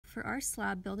For our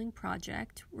slab building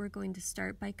project, we're going to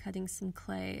start by cutting some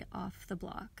clay off the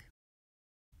block.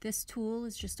 This tool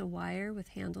is just a wire with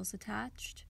handles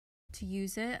attached. To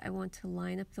use it, I want to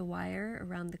line up the wire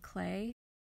around the clay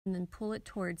and then pull it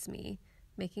towards me,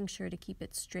 making sure to keep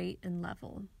it straight and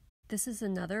level. This is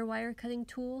another wire cutting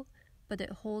tool, but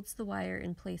it holds the wire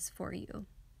in place for you.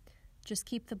 Just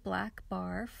keep the black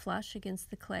bar flush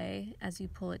against the clay as you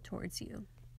pull it towards you.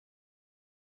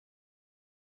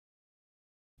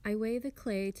 I weigh the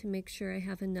clay to make sure I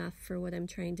have enough for what I'm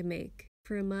trying to make.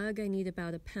 For a mug, I need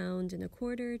about 1.25 pounds to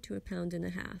 1.5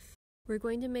 pounds. We're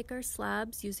going to make our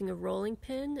slabs using a rolling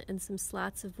pin and some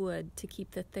slats of wood to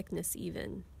keep the thickness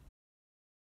even.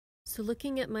 So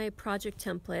looking at my project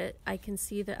template, I can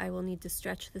see that I will need to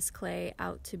stretch this clay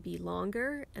out to be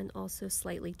longer and also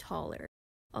slightly taller.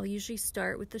 I'll usually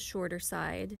start with the shorter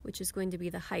side, which is going to be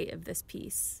the height of this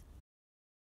piece.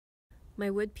 My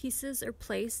wood pieces are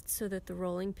placed so that the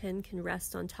rolling pin can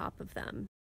rest on top of them.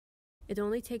 It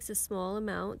only takes a small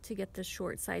amount to get the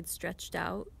short side stretched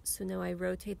out, so now I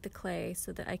rotate the clay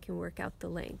so that I can work out the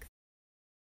length.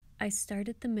 I start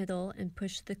at the middle and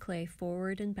push the clay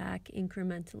forward and back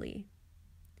incrementally.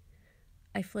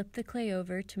 I flip the clay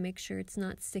over to make sure it's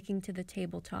not sticking to the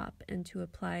tabletop and to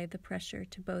apply the pressure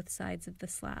to both sides of the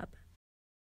slab.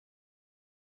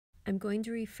 I'm going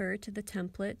to refer to the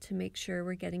template to make sure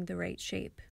we're getting the right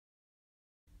shape.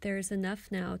 There is enough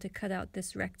now to cut out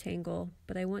this rectangle,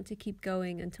 but I want to keep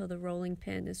going until the rolling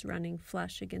pin is running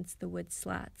flush against the wood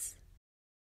slats.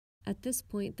 At this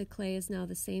point, the clay is now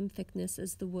the same thickness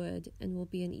as the wood and will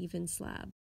be an even slab.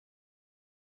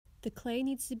 The clay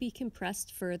needs to be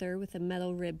compressed further with a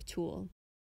metal rib tool.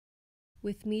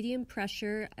 With medium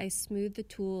pressure, I smooth the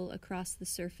tool across the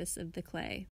surface of the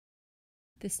clay.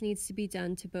 This needs to be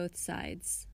done to both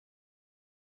sides.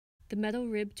 The metal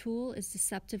rib tool is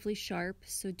deceptively sharp,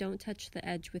 so don't touch the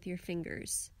edge with your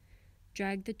fingers.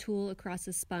 Drag the tool across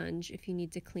a sponge if you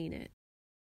need to clean it.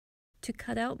 To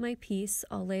cut out my piece,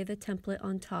 I'll lay the template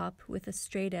on top with a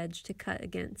straight edge to cut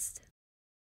against.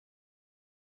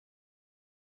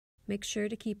 Make sure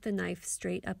to keep the knife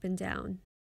straight up and down.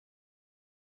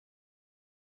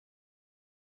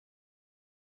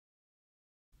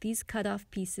 These cut-off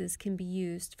pieces can be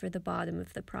used for the bottom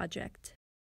of the project.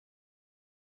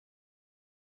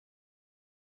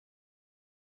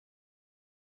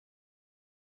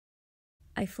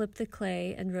 I flip the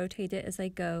clay and rotate it as I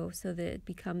go so that it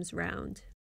becomes round.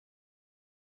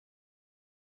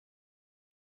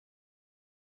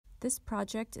 This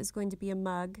project is going to be a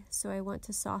mug, so I want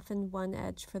to soften one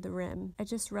edge for the rim. I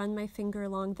just run my finger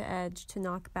along the edge to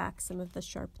knock back some of the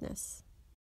sharpness.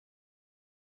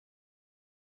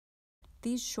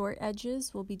 These short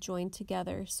edges will be joined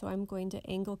together, so I'm going to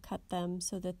angle cut them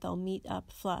so that they'll meet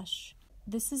up flush.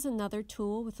 This is another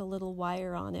tool with a little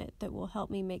wire on it that will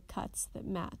help me make cuts that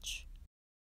match.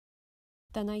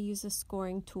 Then I use a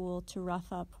scoring tool to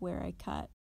rough up where I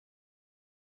cut.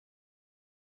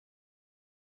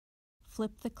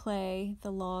 Flip the clay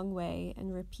the long way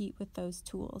and repeat with those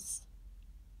tools.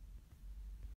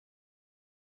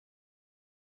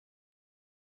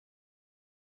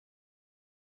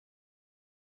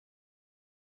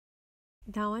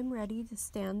 Now I'm ready to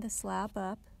stand the slab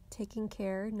up, taking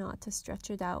care not to stretch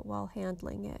it out while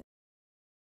handling it.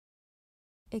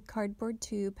 A cardboard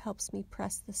tube helps me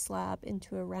press the slab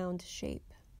into a round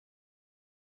shape.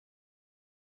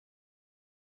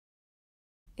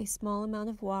 A small amount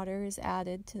of water is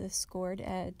added to the scored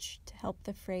edge to help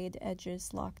the frayed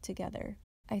edges lock together.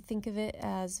 I think of it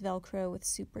as Velcro with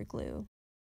super glue.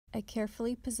 I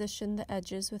carefully position the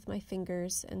edges with my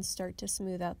fingers and start to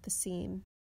smooth out the seam.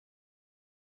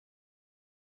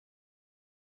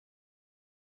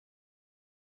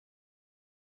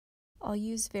 I'll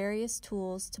use various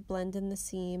tools to blend in the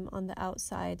seam on the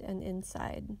outside and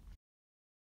inside.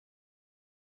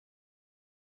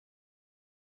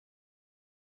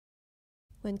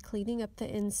 When cleaning up the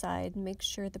inside, make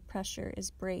sure the pressure is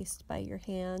braced by your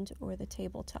hand or the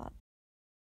tabletop.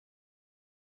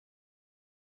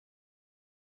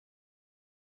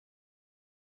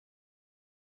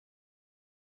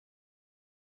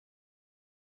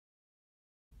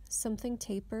 Something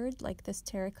tapered, like this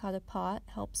terracotta pot,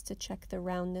 helps to check the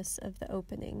roundness of the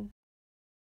opening.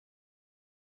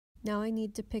 Now I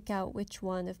need to pick out which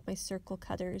one of my circle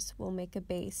cutters will make a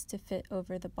base to fit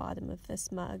over the bottom of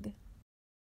this mug.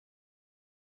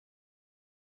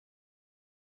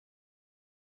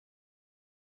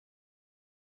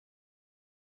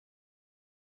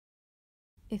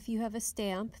 If you have a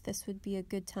stamp, this would be a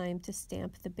good time to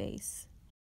stamp the base.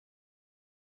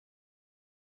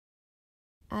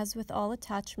 As with all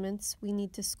attachments, we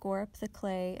need to score up the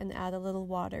clay and add a little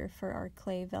water for our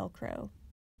clay Velcro.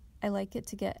 I like it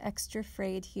to get extra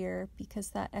frayed here because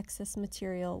that excess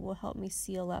material will help me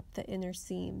seal up the inner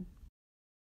seam.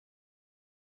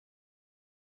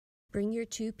 Bring your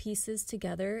two pieces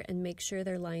together and make sure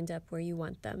they're lined up where you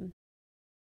want them.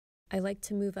 I like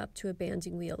to move up to a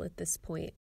banding wheel at this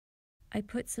point. I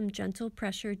put some gentle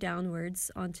pressure downwards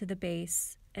onto the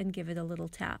base and give it a little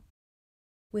tap.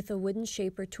 With a wooden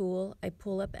shaper tool, I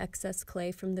pull up excess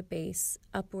clay from the base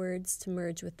upwards to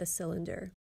merge with the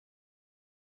cylinder.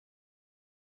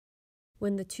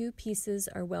 When the two pieces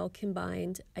are well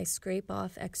combined, I scrape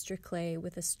off extra clay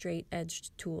with a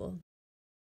straight-edged tool.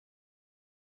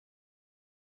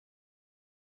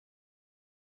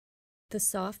 The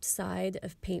soft side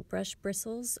of paintbrush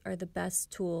bristles are the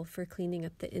best tool for cleaning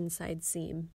up the inside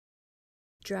seam.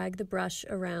 Drag the brush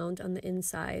around on the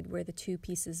inside where the two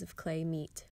pieces of clay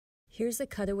meet. Here's a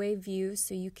cutaway view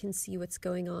so you can see what's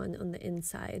going on the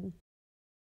inside.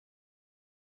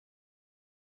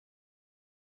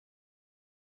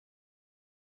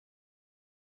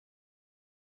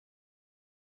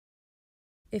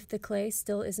 If the clay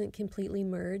still isn't completely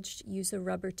merged, use a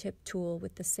rubber tip tool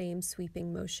with the same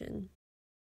sweeping motion.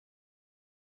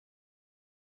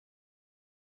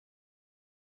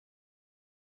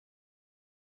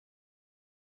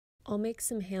 I'll make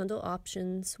some handle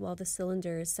options while the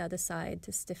cylinder is set aside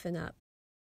to stiffen up.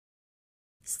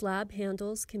 Slab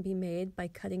handles can be made by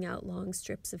cutting out long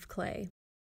strips of clay.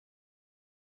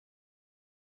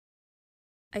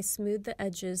 I smooth the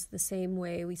edges the same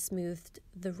way we smoothed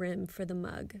the rim for the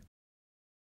mug.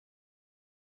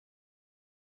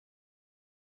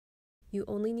 You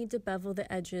only need to bevel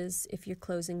the edges if you're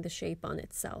closing the shape on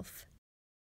itself.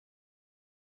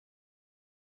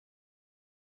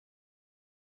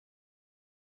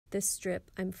 This strip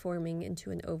I'm forming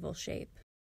into an oval shape.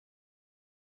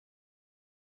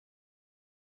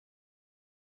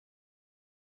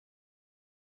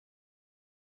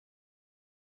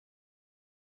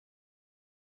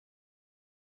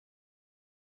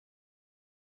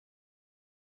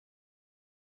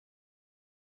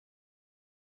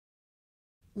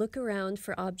 Look around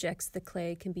for objects the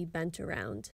clay can be bent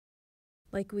around.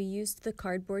 Like we used the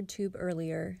cardboard tube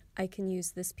earlier, I can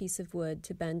use this piece of wood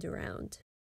to bend around.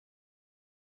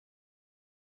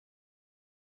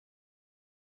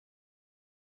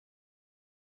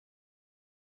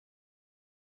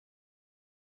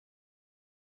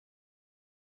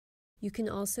 You can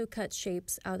also cut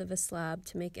shapes out of a slab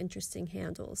to make interesting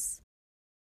handles.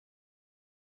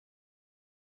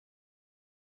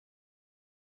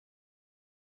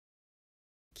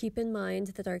 Keep in mind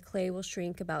that our clay will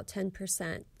shrink about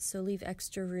 10%, so leave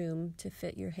extra room to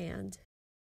fit your hand.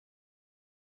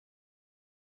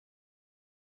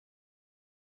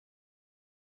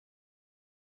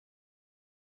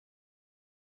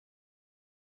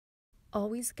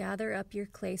 Always gather up your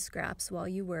clay scraps while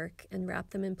you work and wrap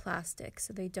them in plastic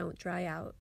so they don't dry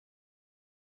out.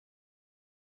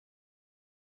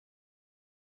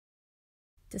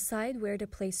 Decide where to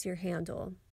place your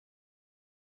handle.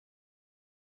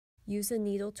 Use a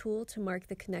needle tool to mark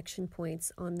the connection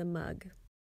points on the mug.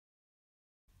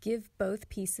 Give both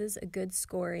pieces a good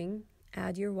scoring,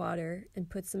 add your water, and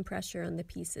put some pressure on the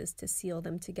pieces to seal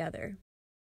them together.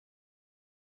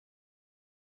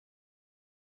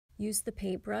 Use the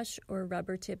paintbrush or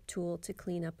rubber tip tool to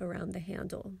clean up around the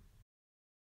handle.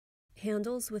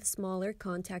 Handles with smaller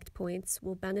contact points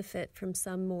will benefit from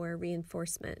some more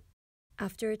reinforcement.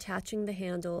 After attaching the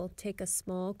handle, take a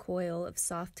small coil of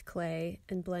soft clay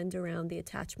and blend around the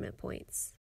attachment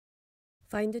points.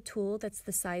 Find a tool that's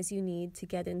the size you need to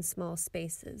get in small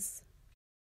spaces.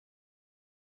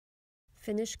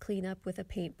 Finish cleanup with a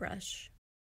paintbrush.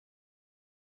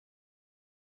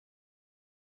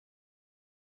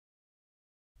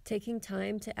 Taking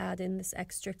time to add in this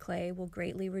extra clay will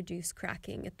greatly reduce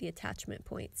cracking at the attachment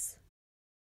points.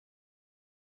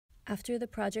 After the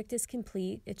project is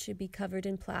complete, it should be covered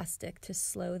in plastic to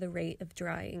slow the rate of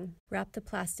drying. Wrap the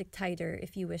plastic tighter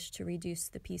if you wish to reduce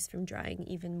the piece from drying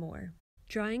even more.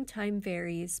 Drying time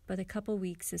varies, but a couple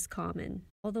weeks is common.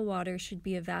 All the water should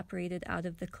be evaporated out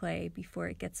of the clay before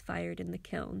it gets fired in the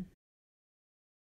kiln.